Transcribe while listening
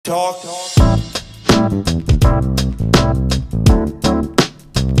Talk.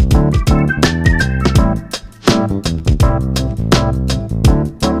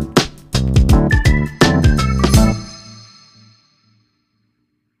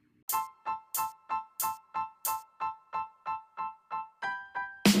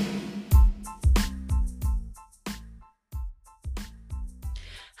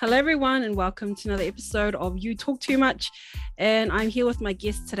 Hello everyone and welcome to another episode of You Talk Too Much, and I'm here with my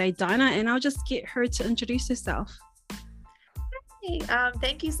guest today, Dinah, and I'll just get her to introduce herself. Hey,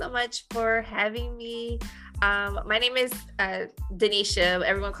 thank you so much for having me. My name is Denisha.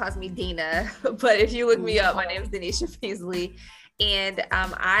 Everyone calls me Dina, but if you look me up, my name is Denisha Beasley. And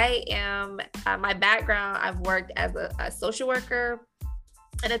I am, my background, I've worked as a social worker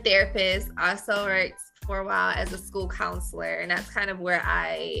and a therapist. I also worked for a while as a school counselor, and that's kind of where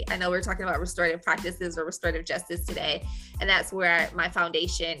I know we're talking about restorative practices or restorative justice today, and that's where my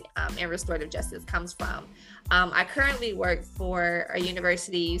foundation in restorative justice comes from. I currently work for a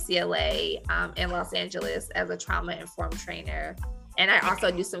university, UCLA, in Los Angeles as a trauma-informed trainer, and I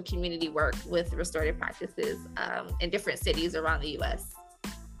also do some community work with restorative practices in different cities around the U.S.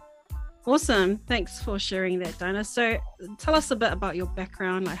 Awesome. Thanks for sharing that, Dinah. So tell us a bit about your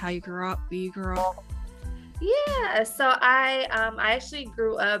background, like how you grew up, where you grew up. Yeah, so I actually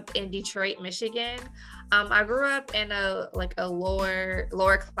grew up in Detroit, Michigan. I grew up in a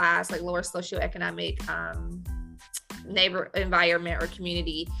lower class, like lower socioeconomic neighbor environment or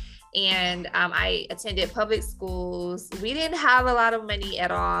community. And I attended public schools. We didn't have a lot of money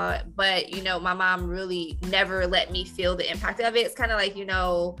at all, but my mom really never let me feel the impact of it. It's kind of like,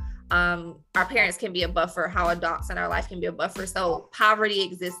 our parents can be a buffer, how adults in our life can be a buffer. So poverty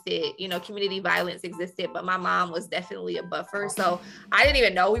existed, community violence existed, but my mom was definitely a buffer. So I didn't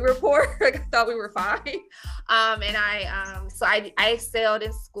even know we were poor. I thought we were fine. And I excelled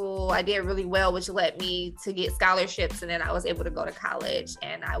in school. I did really well, which led me to get scholarships. And then I was able to go to college,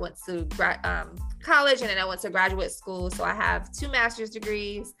 and I went to college, and then I went to graduate school. So I have 2 master's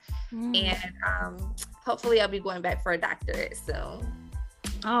degrees, and hopefully I'll be going back for a doctorate soon.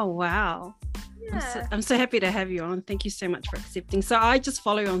 Oh, wow. Yeah. I'm so happy to have you on. Thank you so much for accepting. So I just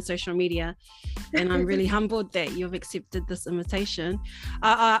follow you on social media, and I'm really humbled that you've accepted this invitation.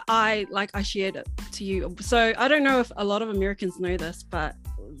 I shared it to you. So I don't know if a lot of Americans know this, but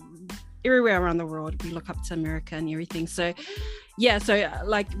everywhere around the world, we look up to America and everything. So yeah,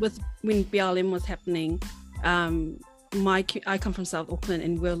 with when BLM was happening, I come from South Auckland,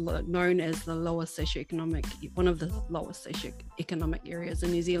 and we're known as one of the lowest socioeconomic areas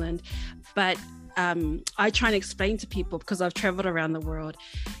in New Zealand. But I try and explain to people, because I've traveled around the world,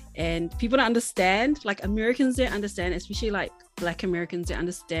 and people don't understand, like Americans don't understand, especially like Black Americans don't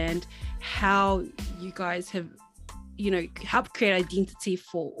understand how you guys have help create identity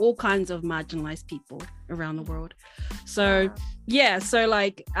for all kinds of marginalized people around the world. So yeah, so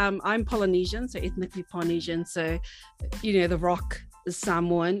I'm Polynesian, so ethnically Polynesian. So The Rock is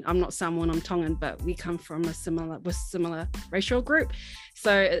Samoan. I'm not Samoan, I'm Tongan, but we come from a similar racial group.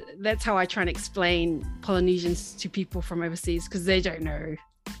 So that's how I try and explain Polynesians to people from overseas, because they don't know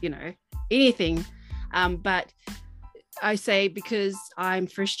anything. But I say, because I'm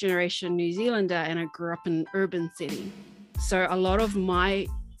first generation New Zealander and I grew up in an urban setting, so a lot of my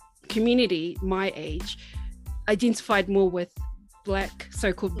community, my age, identified more with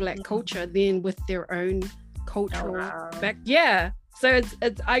so-called Black culture than with their own cultural So it's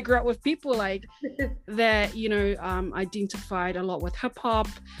I grew up with people like that, identified a lot with hip hop,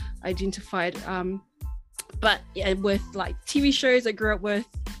 but with like TV shows. I grew up with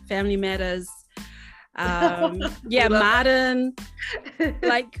Family Matters. Martin,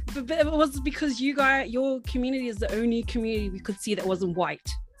 but it was because your community is the only community we could see that wasn't white,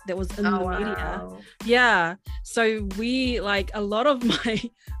 that was in the media. Yeah, so we, like, a lot of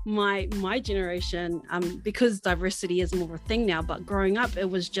my generation, because diversity is more of a thing now, but growing up it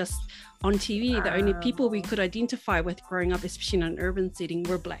was just on TV. The only people we could identify with growing up, especially in an urban setting,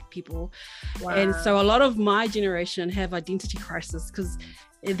 were Black people. And so a lot of my generation have identity crisis, because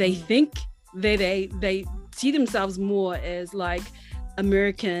they think they see themselves more as like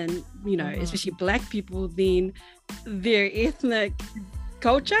American, especially Black people, than their ethnic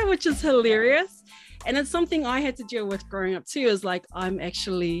culture, which is hilarious. And it's something I had to deal with growing up too, is like I'm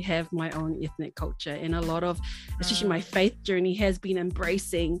actually have my own ethnic culture, and a lot of, especially my faith journey, has been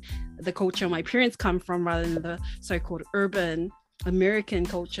embracing the culture my parents come from rather than the so-called urban American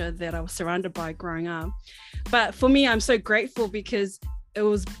culture that I was surrounded by growing up. But for me, I'm so grateful, because it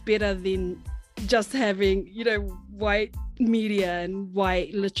was better than just having, white media and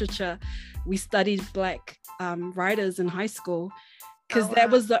white literature. We studied Black writers in high school, because that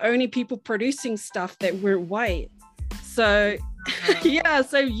was the only people producing stuff that weren't white. So yeah,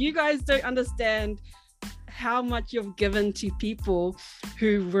 so you guys don't understand how much you've given to people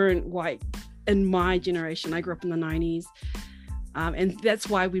who weren't white in my generation. I grew up in the 90s. And that's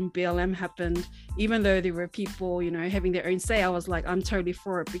why when BLM happened, even though there were people, you know, having their own say, I was like, I'm totally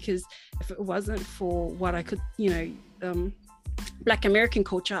for it, because if it wasn't for what I could, you know, Black American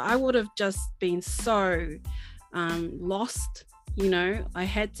culture, I would have just been so lost. You know, I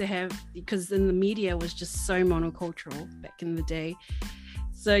had to have, because in the media was just so monocultural back in the day.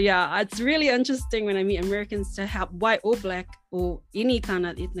 So yeah, it's really interesting when I meet Americans to help, white or Black or any kind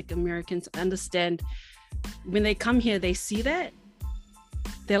of ethnic Americans, understand when they come here, they see that.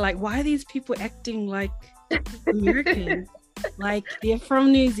 They're like, why are these people acting like Americans? Like they're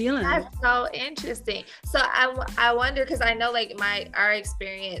from New Zealand. That's so interesting. So I wonder, because I know like our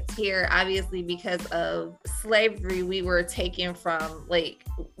experience here, obviously because of slavery, we were taken from like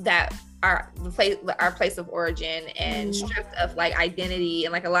that our place of origin and stripped of like identity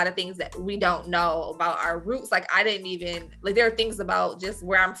and like a lot of things that we don't know about our roots. Like I didn't even, like there are things about just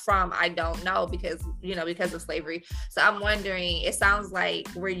where I'm from I don't know because of slavery. So I'm wondering, it sounds like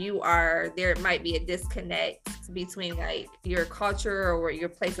where you are, there might be a disconnect between like your culture or your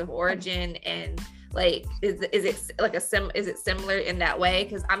place of origin and like is it similar in that way?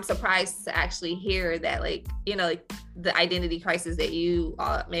 Because I'm surprised to actually hear that, like, you know, like the identity crisis that you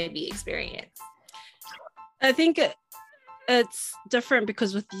maybe experience. I think it's different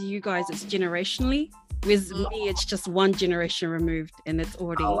because with you guys it's generationally. With me it's just one generation removed and it's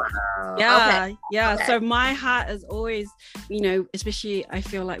already okay. So my heart is always, you know, especially I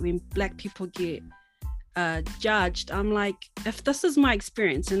feel like when Black people get judged, I'm like, if this is my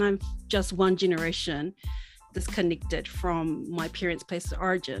experience and I'm just one generation disconnected from my parents' place of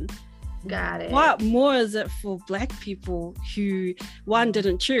origin, got it, what more is it for Black people who, one,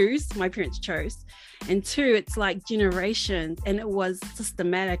 didn't choose, my parents chose, and two, it's like generations, and it was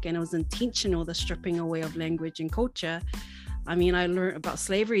systematic and it was intentional, the stripping away of language and culture. I mean, I learned about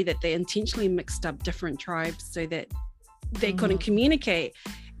slavery that they intentionally mixed up different tribes so that they couldn't communicate.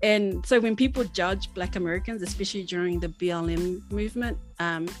 And so when people judge Black Americans, especially during the BLM movement,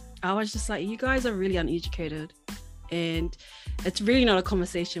 I was just like, you guys are really uneducated. And it's really not a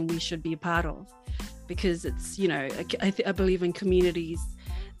conversation we should be a part of, because it's, you know, I believe in communities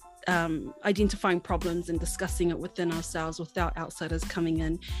identifying problems and discussing it within ourselves without outsiders coming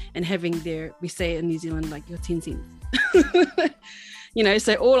in and having their, we say in New Zealand, like your 10 cents. You know,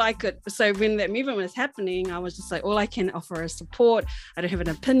 so when that movement was happening, I was just like, all I can offer is support. I don't have an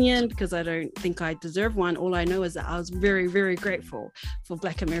opinion because I don't think I deserve one. All I know is that I was very, very grateful for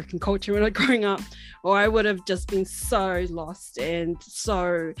Black American culture when I was growing up, or I would have just been so lost and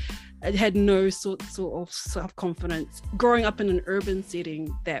so I had no sort of self-confidence. Growing up in an urban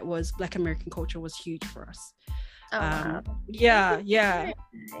setting that was Black American culture was huge for us. Yeah.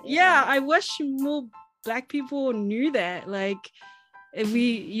 I wish more Black people knew that, like, if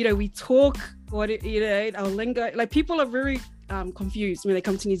we talk our lingo, like people are very confused when they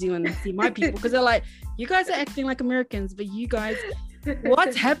come to New Zealand and see my people, because they're like, you guys are acting like Americans, but you guys,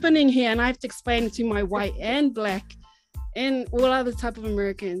 what's happening here? And I have to explain to my white and Black and all other type of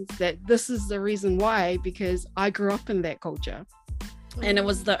Americans that this is the reason why, because I grew up in that culture. And it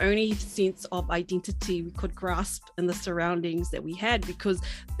was the only sense of identity we could grasp in the surroundings that we had, because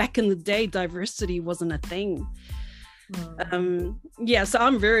back in the day, diversity wasn't a thing. So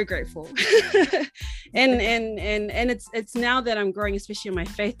I'm very grateful. and it's now that I'm growing, especially in my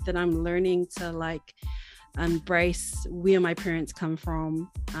faith, that I'm learning to like embrace where my parents come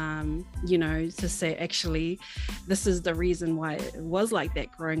from, to say, actually, this is the reason why it was like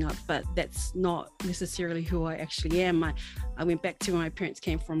that growing up, but that's not necessarily who I actually am. I went back to where my parents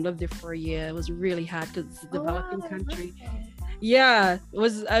came from, lived there for a year. It was really hard because it's a developing country. Yeah, it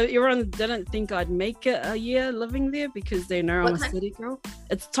was. Everyone didn't think I'd make it a year living there because they know I'm a city girl.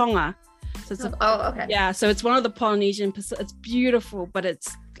 It's Tonga. So it's okay. Yeah, so it's one of the Polynesian Pacific. It's beautiful, but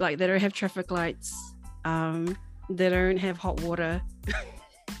it's like they don't have traffic lights. They don't have hot water.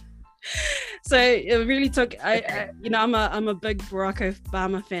 So it really took. I'm a big Barack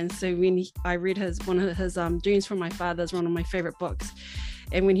Obama fan. So when I read one of his Dreams from My Father is one of my favorite books.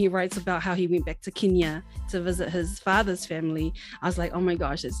 And when he writes about how he went back to Kenya to visit his father's family, I was like, oh my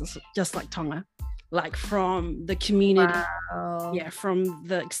gosh, it's just like Tonga. Like from the community, from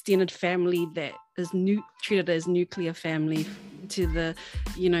the extended family that is treated as nuclear family to the,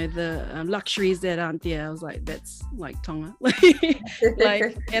 the luxuries that aren't there. I was like, that's like Tonga.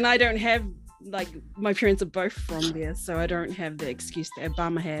 And I don't have, like, my parents are both from there, so I don't have the excuse that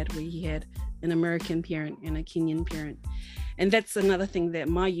Obama had, where he had an American parent and a Kenyan parent. And that's another thing that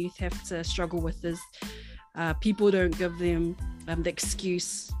my youth have to struggle with is people don't give them the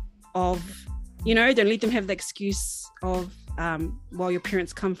excuse of, don't let them have the excuse of, well, your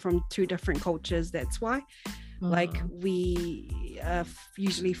parents come from two different cultures, that's why. Like we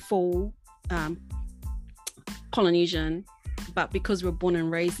usually full Polynesian, but because we're born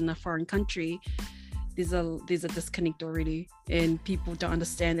and raised in a foreign country, there's a disconnect already, and people don't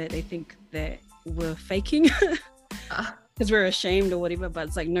understand that. They think that we're faking because we're ashamed or whatever, but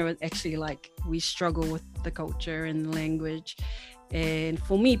it's like, no, it's actually like we struggle with the culture and the language. And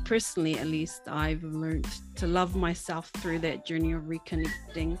for me personally, at least, I've learned to love myself through that journey of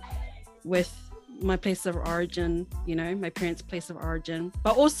reconnecting with my place of origin, my parents' place of origin,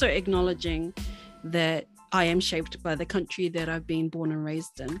 but also acknowledging that I am shaped by the country that I've been born and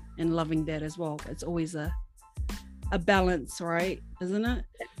raised in, and loving that as well. It's always a balance, right? Isn't it?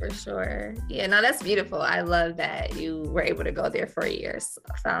 For sure. Yeah, no, that's beautiful. I love that you were able to go there for a year. So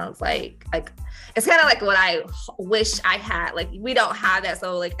sounds like it's kind of like what I wish I had. Like, we don't have that.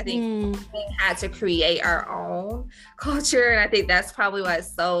 So like, I think we had to create our own culture. And I think that's probably why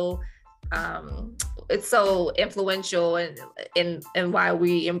it's so influential and why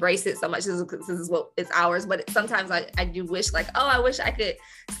we embrace it so much. This is what it's ours. But sometimes I do wish I wish I could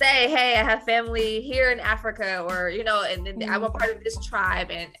say, hey, I have family here in Africa, or, and then I'm a part of this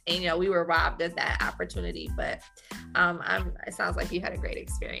tribe, and we were robbed of that opportunity. But it sounds like you had a great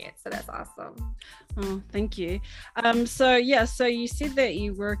experience. So that's awesome. Oh, thank you. So you said that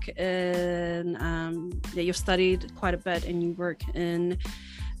you work in, that you've studied quite a bit and you work in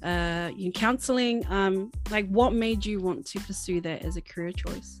counseling. Like, what made you want to pursue that as a career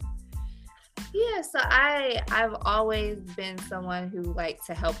choice? Yeah, so I've always been someone who liked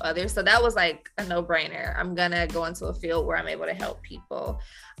to help others. So that was like a no-brainer. I'm gonna go into a field where I'm able to help people.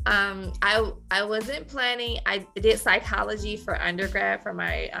 I wasn't planning. I did psychology for undergrad for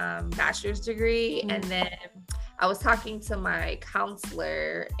my bachelor's degree, and then I was talking to my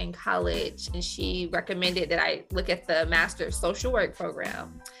counselor in college, and she recommended that I look at the Master of Social Work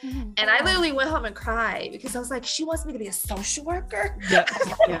program. And I literally went home and cried because I was like, she wants me to be a social worker? Yeah.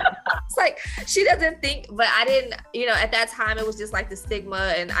 It's like, she doesn't think, but I didn't, at that time it was just like the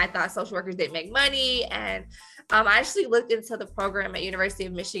stigma, and I thought social workers didn't make money. And I actually looked into the program at University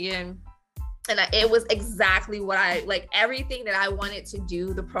of Michigan, and it was exactly what everything that I wanted to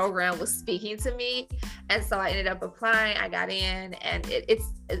do. The program was speaking to me. And so I ended up applying, I got in, and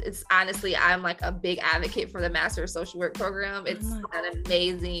it's honestly, I'm like a big advocate for the Master of Social Work program. It's an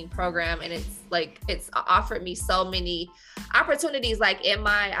amazing program. And it's offered me so many opportunities.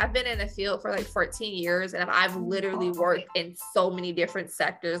 I've been in the field for 14 years, and I've literally worked in so many different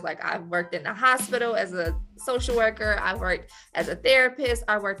sectors. Like, I've worked in the hospital as a social worker, I've worked as a therapist,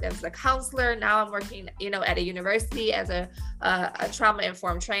 I worked as a counselor. Now I'm working, at a university as a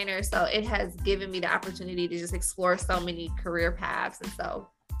trauma-informed trainer. So it has given me the opportunity to just explore so many career paths, and so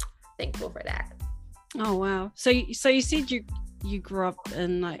thankful for that. Oh wow! So you said you grew up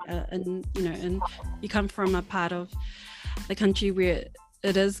in and you come from a part of the country where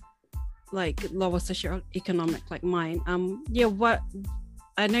it is like lower socioeconomic, like mine. What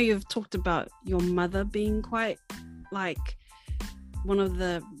I know you've talked about your mother being quite like one of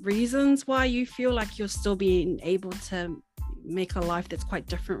the reasons why you feel like you're still being able to make a life that's quite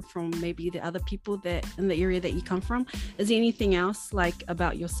different from maybe the other people that in the area that you come from. Is there anything else like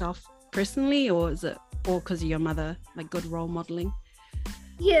about yourself personally, or is it all because of your mother, like good role modeling?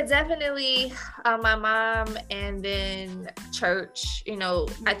 Yeah, definitely my mom, and then church.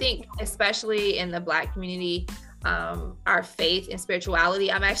 I think especially in the Black community, our faith and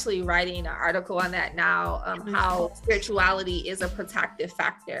spirituality. I'm actually writing an article on that now, how spirituality is a protective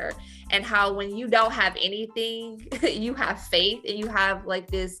factor, and how when you don't have anything, you have faith, and you have like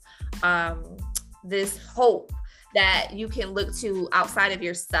this hope that you can look to outside of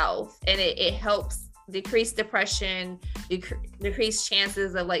yourself, and it helps decrease depression, decrease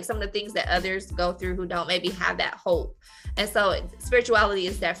chances of like some of the things that others go through who don't maybe have that hope. And so spirituality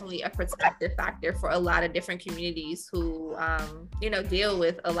is definitely a protective factor for a lot of different communities who, deal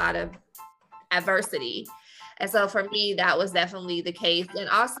with a lot of adversity. And so for me, that was definitely the case. And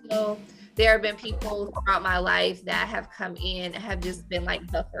also, there have been people throughout my life that have come in and have just been like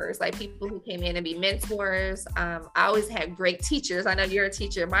buffers, like people who came in and be mentors. I always had great teachers. I know you're a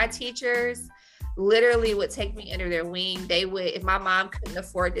teacher. My teachers literally would take me under their wing. They would, if my mom couldn't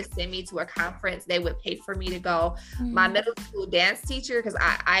afford to send me to a conference, they would pay for me to go. My middle school dance teacher, because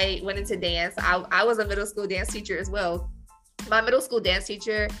I went into dance, I was a middle school dance teacher as well. My middle school dance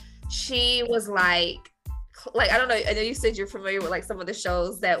teacher, she was like I don't know, I know you said you're familiar with like some of the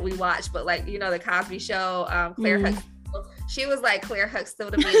shows that we watch, but like, the Cosby Show, Claire Huxtable, She was like Claire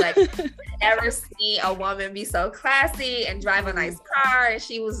Huxtable to me. Like, never seen a woman be so classy and drive a nice car. And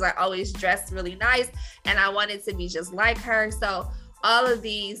she was like always dressed really nice. And I wanted to be just like her. So all of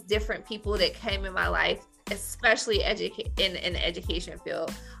these different people that came in my life, especially in the education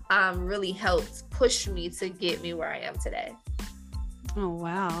field, really helped push me to get me where I am today. Oh,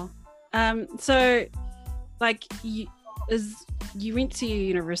 wow. So like you went to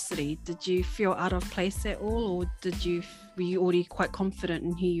university, did you feel out of place at all, or were you already quite confident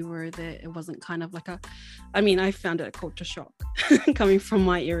in who you were, that it wasn't kind of like I found it a culture shock coming from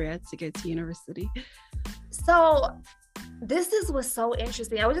my area to go to university? So this was so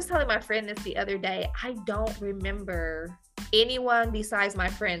interesting. I was just telling my friend this the other day. I don't remember anyone besides my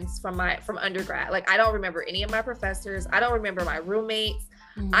friends from undergrad. Like, I don't remember any of my professors. I don't remember my roommates.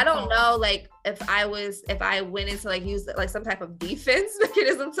 Mm-hmm. I don't know, like, if I went into like use like some type of defense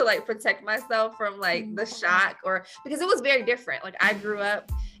mechanism to like protect myself from like the shock, or because it was very different. Like, I grew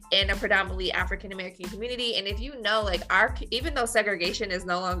up in a predominantly African-American community. And if you know, like, even though segregation is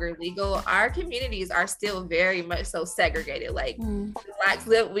no longer legal, our communities are still very much so segregated. Like, Blacks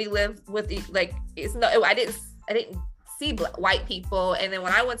we live with like, I didn't see white people. And then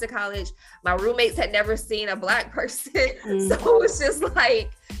when I went to college, my roommates had never seen a Black person. So it was just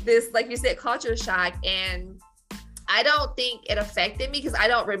like this, like you said, culture shock. And I don't think it affected me because I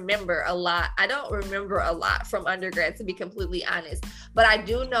don't remember a lot. I don't remember a lot from undergrad, to be completely honest. But I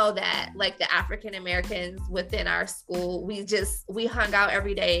do know that, like, the African Americans within our school, we hung out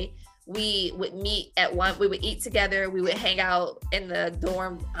every day. We would meet we would eat together. We would hang out in the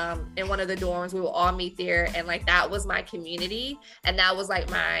dorm, in one of the dorms. We would all meet there. And like, that was my community. And that was like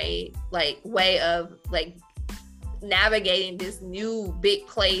my like way of like navigating this new big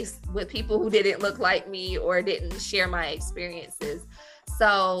place with people who didn't look like me or didn't share my experiences.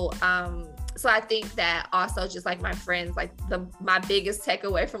 So I think that also, just like my friends, like my biggest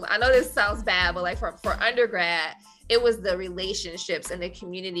takeaway from, I know this sounds bad, but like for undergrad, it was the relationships and the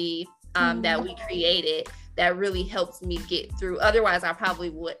community that we created that really helped me get through. Otherwise, I probably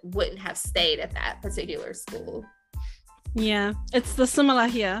wouldn't have stayed at that particular school. Yeah, it's the similar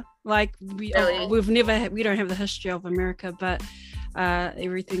here. Like, we don't have the history of America, but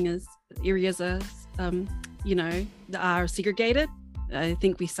areas are segregated. I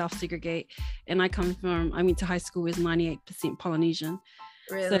think we self-segregate. And I went to high school with 98% Polynesian.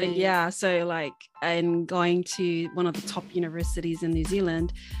 Really? So like, and going to one of the top universities in New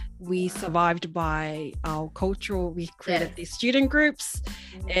Zealand, we survived by our cultural, we created these student groups,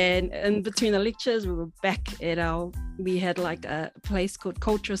 and in between the lectures, we were back at we had like a place called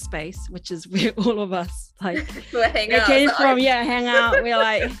Culture Space, which is where all of us like hang out. We're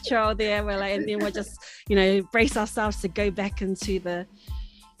like chill there. We're like, and then we're just, brace ourselves to go back into the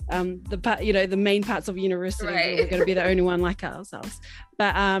main parts of university. Right. We're going to be the only one like ourselves.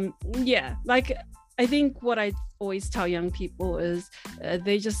 But like, I think what I always tell young people is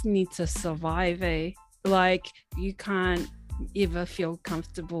they just need to survive. Like, you can't ever feel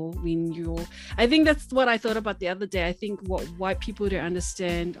comfortable when I think that's what I thought about the other day. I think what white people don't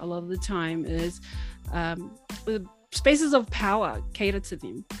understand a lot of the time is the spaces of power cater to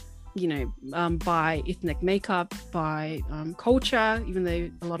them, by ethnic makeup, by culture, even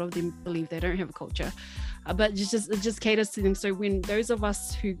though a lot of them believe they don't have a culture. But it just caters to them. So when those of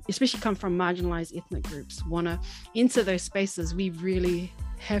us who especially come from marginalized ethnic groups want to enter those spaces, we really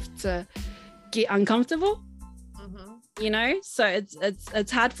have to get uncomfortable. So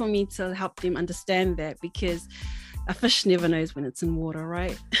it's hard for me to help them understand that, because a fish never knows when it's in water,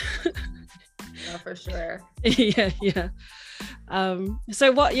 right? No, for sure. Yeah.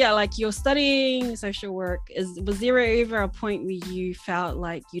 So like, you're studying social work, was there ever a point where you felt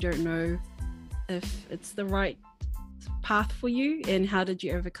like you don't know if it's the right path for you, and how did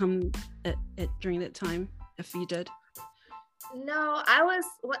you overcome it during that time, if you did? No,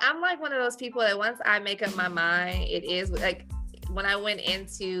 I'm like one of those people that once I make up my mind, it is like, when I went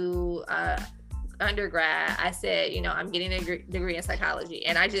into undergrad, I said, I'm getting a degree in psychology,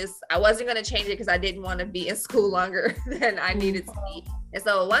 and I wasn't going to change it because I didn't want to be in school longer than I needed to be. And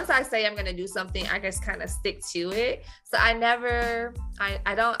so once I say I'm going to do something, I just kind of stick to it. So I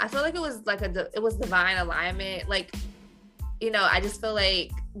feel like it was like it was divine alignment. Like, I just feel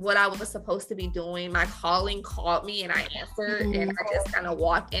like what I was supposed to be doing, my calling called me, and I answered, and I just kind of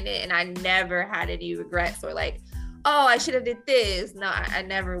walked in it, and I never had any regrets or like, oh, I should have did this. No, I've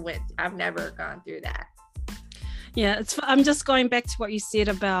never gone through that. Yeah, I'm just going back to what you said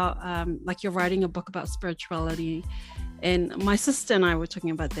about like, you're writing a book about spirituality, and my sister and I were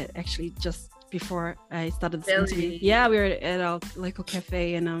talking about that actually just before I started this interview. Yeah, we were at our local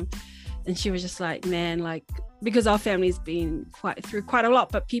cafe, and And she was just like, man, like, because our family's been through quite a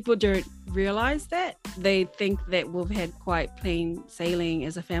lot, but people don't realize that. They think that we've had quite plain sailing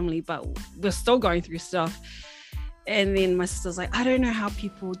as a family, but we're still going through stuff. And then my sister's like, I don't know how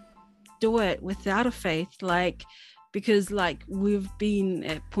people do it without a faith, like, because like we've been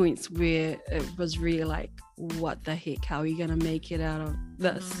at points where it was really like, what the heck, how are you gonna make it out of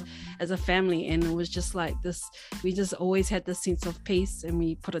this as a family? And it was just like this, we just always had this sense of peace, and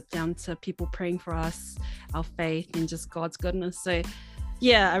we put it down to people praying for us, our faith, and just God's goodness. So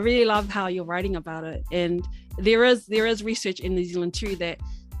yeah, I really love how you're writing about it. And there is research in New Zealand too that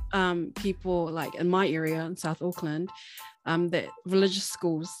people like in my area in South Auckland, that religious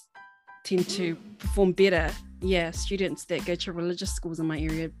schools tend to perform better. Yeah, students that go to religious schools in my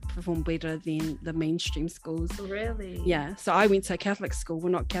area perform better than the mainstream schools. Really? Yeah. So I went to a Catholic school. We're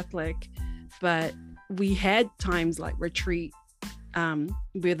not Catholic, but we had times like retreat,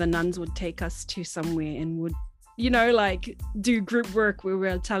 where the nuns would take us to somewhere and would, you know, like do group work where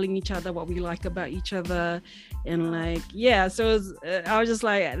we're telling each other what we like about each other. And like, yeah, so it was, I was just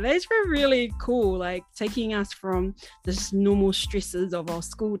like, those were really cool, like taking us from this normal stresses of our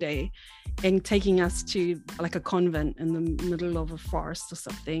school day and taking us to like a convent in the middle of a forest or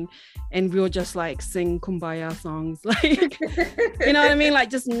something, and we'll just like sing kumbaya songs, like you know what I mean, like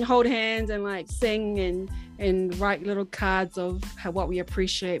just hold hands and like sing and write little cards of what we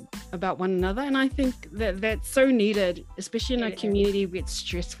appreciate about one another. And I think that that's so needed, especially in a community where it's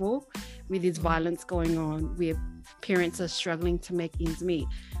stressful, where there's violence going on, where parents are struggling to make ends meet.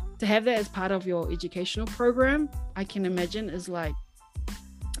 To have that as part of your educational program, I can imagine is like,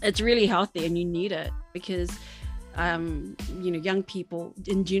 it's really healthy, and you need it because you know, young people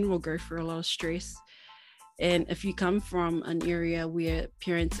in general go through a lot of stress. And if you come from an area where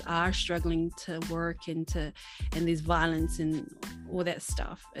parents are struggling to work and there's violence and all that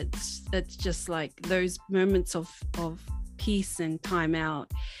stuff, it's just like those moments of peace and time out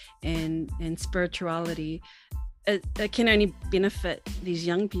and spirituality, it can only benefit these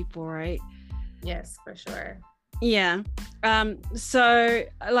young people, right? Yes, for sure. Yeah. So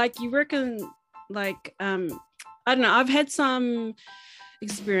like you reckon, like I don't know, I've had some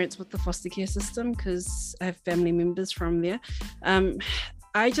experience with the foster care system because I have family members from there.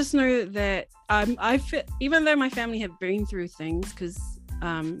 I just know that even though my family have been through things, because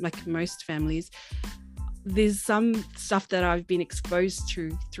like most families, there's some stuff that I've been exposed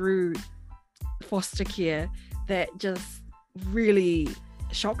to through foster care that just really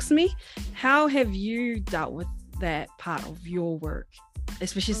shocks me. How have you dealt with that part of your work,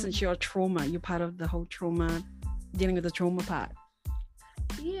 especially since you're part of the whole trauma, dealing with the trauma part?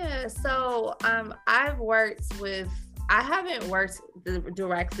 Yeah, so I haven't worked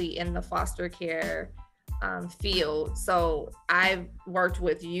directly in the foster care field. So I've worked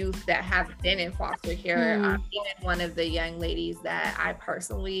with youth that have been in foster care. Even one of the young ladies that I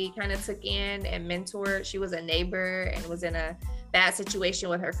personally kind of took in and mentored, she was a neighbor and was in a bad situation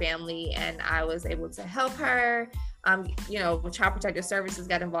with her family, and I was able to help her. You know, when Child Protective Services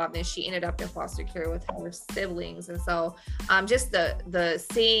got involved, and she ended up in foster care with her siblings. And so just the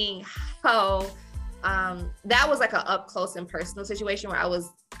seeing how that was like an up close and personal situation where I was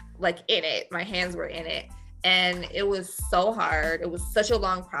like in it, my hands were in it, and it was so hard. It was such a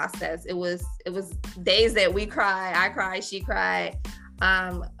long process. It was days that we cried, I cried, she cried.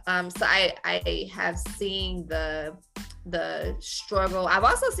 So I have seen the struggle. I've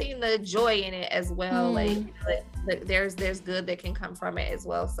also seen the joy in it as well. Like there's good that can come from it as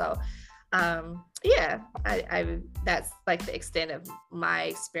well. So yeah, I that's like the extent of my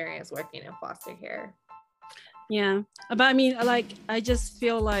experience working in foster care. Yeah, but I mean, like, I just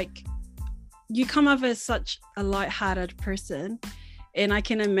feel like you come off as such a light-hearted person, and I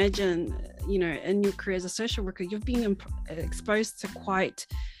can imagine, you know, in your career as a social worker, you've been exposed to quite,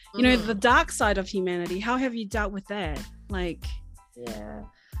 you know, the dark side of humanity. How have you dealt with that? Like, yeah.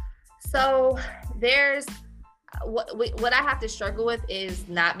 So there's what I have to struggle with is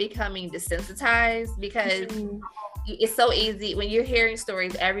not becoming desensitized, because it's so easy when you're hearing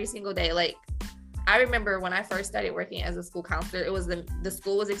stories every single day. Like, I remember when I first started working as a school counselor, it was the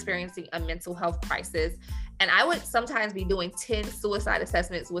school was experiencing a mental health crisis, and I would sometimes be doing 10 suicide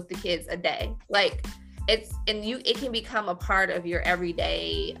assessments with the kids a day. Like, it can become a part of your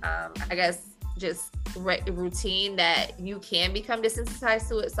everyday, I guess, just routine, that you can become desensitized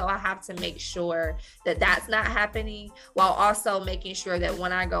to it. So I have to make sure that that's not happening, while also making sure that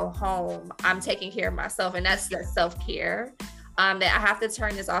when I go home, I'm taking care of myself, and that's the self-care. That I have to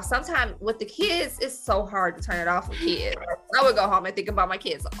turn this off. Sometimes with the kids, it's so hard to turn it off with kids. I would go home and think about my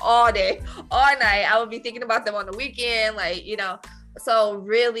kids all day, all night. I would be thinking about them on the weekend, like, you know, so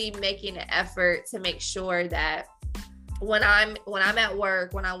really making an effort to make sure that when I'm at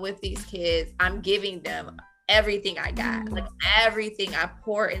work, when I'm with these kids, I'm giving them everything I got, like everything I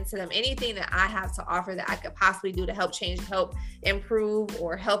pour into them, anything that I have to offer that I could possibly do to help change, help improve,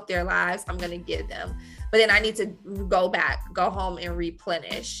 or help their lives, I'm going to give them. But then I need to go home and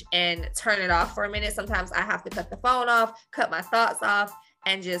replenish and turn it off for a minute. Sometimes I have to cut the phone off, cut my thoughts off,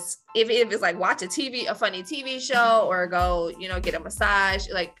 and just, if it's like watch a funny TV show, or go, get a massage.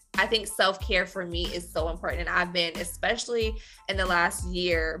 Like, I think self-care for me is so important. And I've been, especially in the last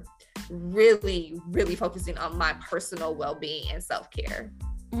year, really, really focusing on my personal well-being and self-care.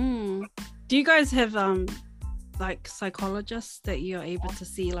 Do you guys have like psychologists that you're able to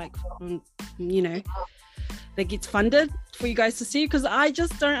see, like, that gets funded for you guys to see? Because I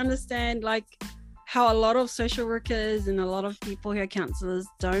just don't understand, like, how a lot of social workers and a lot of people who are counselors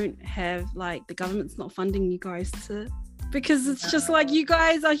don't have, like, the government's not funding you guys because it's just like, you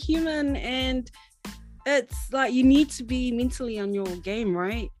guys are human, and it's like you need to be mentally on your game,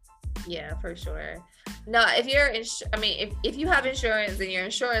 right? Yeah, for sure. No, if you're if you have insurance and your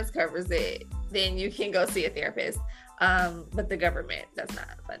insurance covers it, then you can go see a therapist. But the government does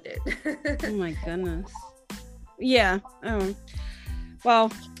not fund it. Oh my goodness. Yeah.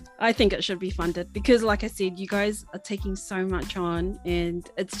 Well, I think it should be funded because, like I said, you guys are taking so much on, and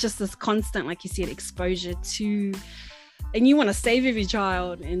it's just this constant, like you said, exposure to, and you want to save every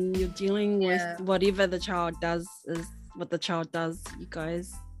child, and you're dealing with whatever the child does is what the child does. You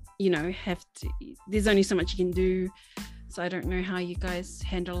guys, have to, there's only so much you can do. So I don't know how you guys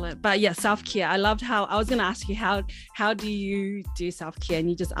handle it. But yeah, self-care. I loved how, I was going to ask you, how do you do self-care? And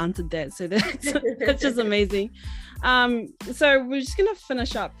you just answered that. So that's just amazing. So we're just going to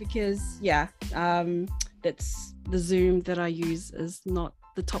finish up because, that's the Zoom that I use is not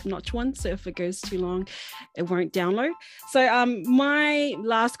the top-notch one. So if it goes too long, it won't download. So my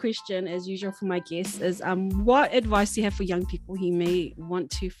last question, as usual for my guests, is what advice do you have for young people who may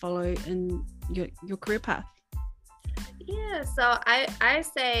want to follow in your career path? Yeah, so I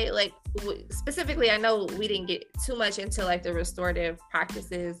say, like, specifically, I know we didn't get too much into like the restorative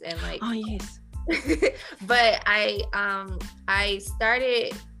practices and like, oh yes, but I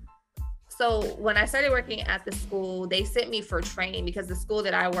started. So when I started working at the school, they sent me for training because the school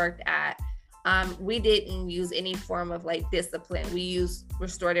that I worked at, we didn't use any form of like discipline. We used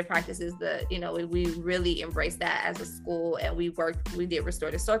restorative practices. We really embraced that as a school, and we did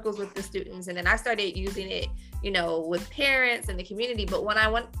restorative circles with the students. And then I started using it, with parents and the community. But when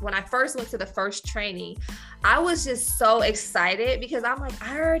I first went to the first training, I was just so excited because I'm like,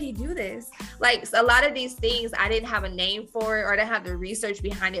 I already do this. Like, a lot of these things I didn't have a name for it, or I didn't have the research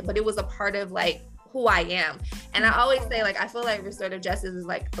behind it, but it was a part of like who I am. And I always say, like, I feel like restorative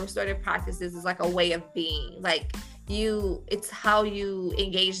practices is like a way of being. Like, it's how you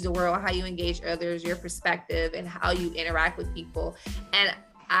engage the world, how you engage others, your perspective, and how you interact with people. And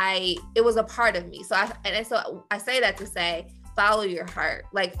it was a part of me. So I say that to say, follow your heart.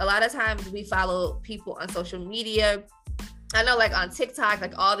 Like, a lot of times we follow people on social media. I know, like on TikTok,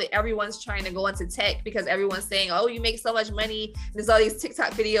 like everyone's trying to go into tech because everyone's saying, oh, you make so much money. There's all these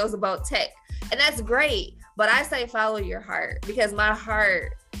TikTok videos about tech, and that's great. But I say follow your heart, because my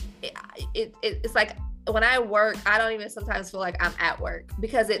heart, it's like, when I work, I don't even sometimes feel like I'm at work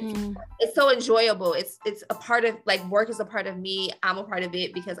because it's so enjoyable. It's a part of, like, work is a part of me. I'm a part of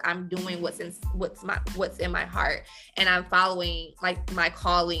it because I'm doing what's in my heart, and I'm following like my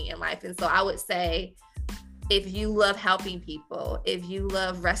calling in life. And so I would say, if you love helping people, if you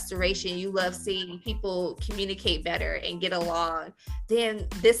love restoration, you love seeing people communicate better and get along, then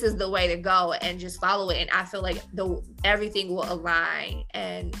this is the way to go, and just follow it. And I feel like everything will align,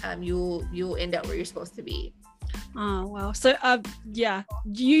 and you'll end up where you're supposed to be. Oh, well, so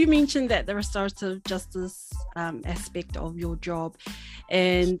you mentioned that the restorative justice aspect of your job,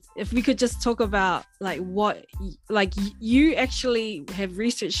 and if we could just talk about you actually have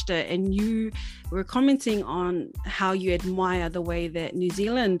researched it, and you were commenting on how you admire the way that New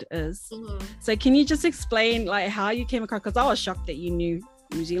Zealand is. Mm-hmm. So can you just explain like how you came across, because I was shocked that you knew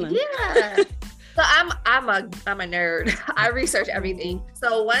New Zealand. Yeah. So I'm a nerd. I research everything.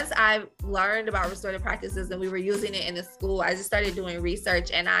 So once I learned about restorative practices and we were using it in the school, I just started doing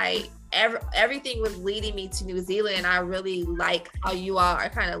research, and everything was leading me to New Zealand. And I really like how you all are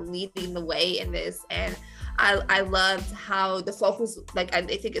kind of leading the way in this. And I loved how the focus, like, I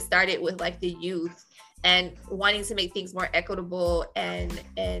think it started with like the youth and wanting to make things more equitable and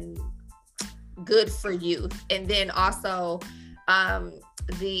good for youth. And then also,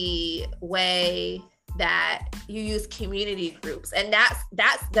 the way that you use community groups, and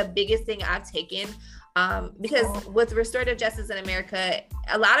that's the biggest thing I've taken Because with restorative justice in America,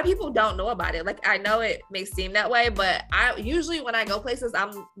 a lot of people don't know about it. Like, I know it may seem that way, but I usually, when I go places,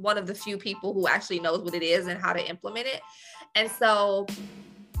 I'm one of the few people who actually knows what it is and how to implement it. And so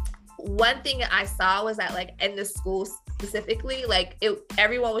one thing I saw was that, like, in the schools specifically, like,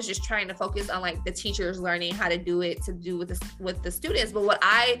 everyone was just trying to focus on, like, the teachers learning how to do it to do with the students. But when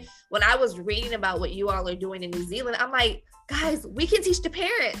I was reading about what you all are doing in New Zealand, I'm like, guys, we can teach the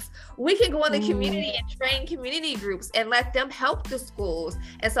parents. We can go in the community and train community groups and let them help the schools.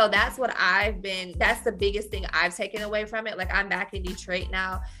 And so that's the biggest thing I've taken away from it. Like, I'm back in Detroit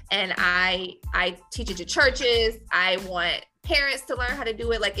now, and I teach it to churches. I want parents to learn how to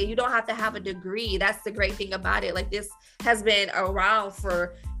do it. Like, you don't have to have a degree. That's the great thing about it. Like, this has been around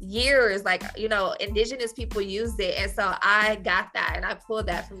for years. Like, you know, indigenous people used it. And so I got that, and I pulled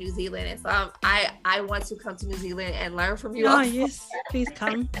that from New Zealand. And so I want to come to New Zealand and learn from you. Oh, yes, please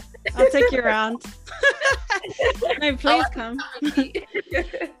come. I'll take you around. No, please come.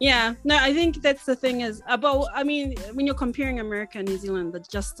 Yeah, no, I think that's the thing is about, I mean, when you're comparing America and New Zealand, the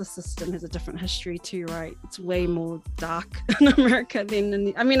justice system has a different history too, right? It's way more dark in America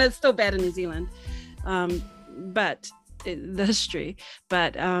than I mean, it's still bad in New Zealand, but the history,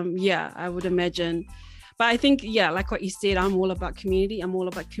 but yeah, I would imagine. But I think, yeah, like what you said, I'm all about community. I'm all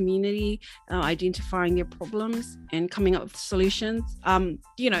about community, identifying their problems and coming up with solutions.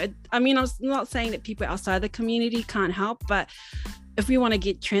 You know, I mean, I was not saying that people outside the community can't help, but if we want to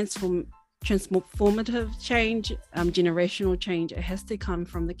get transformative change, generational change, it has to come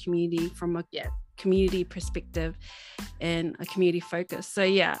from the community, from a community perspective and a community focus. So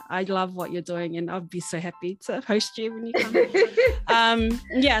yeah, I love what you're doing, and I'll be so happy to host you when you come.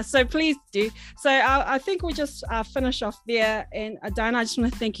 Yeah, so please do. So I think we'll just finish off there. And Diana, I just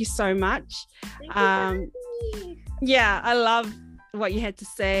want to thank you so much. Yeah, I love what you had to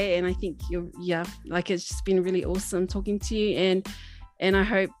say, and I think it's just been really awesome talking to you, and I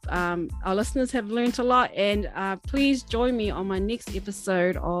hope our listeners have learned a lot. And please join me on my next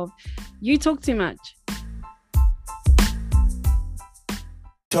episode of You Talk Too Much.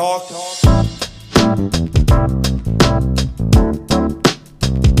 Talk.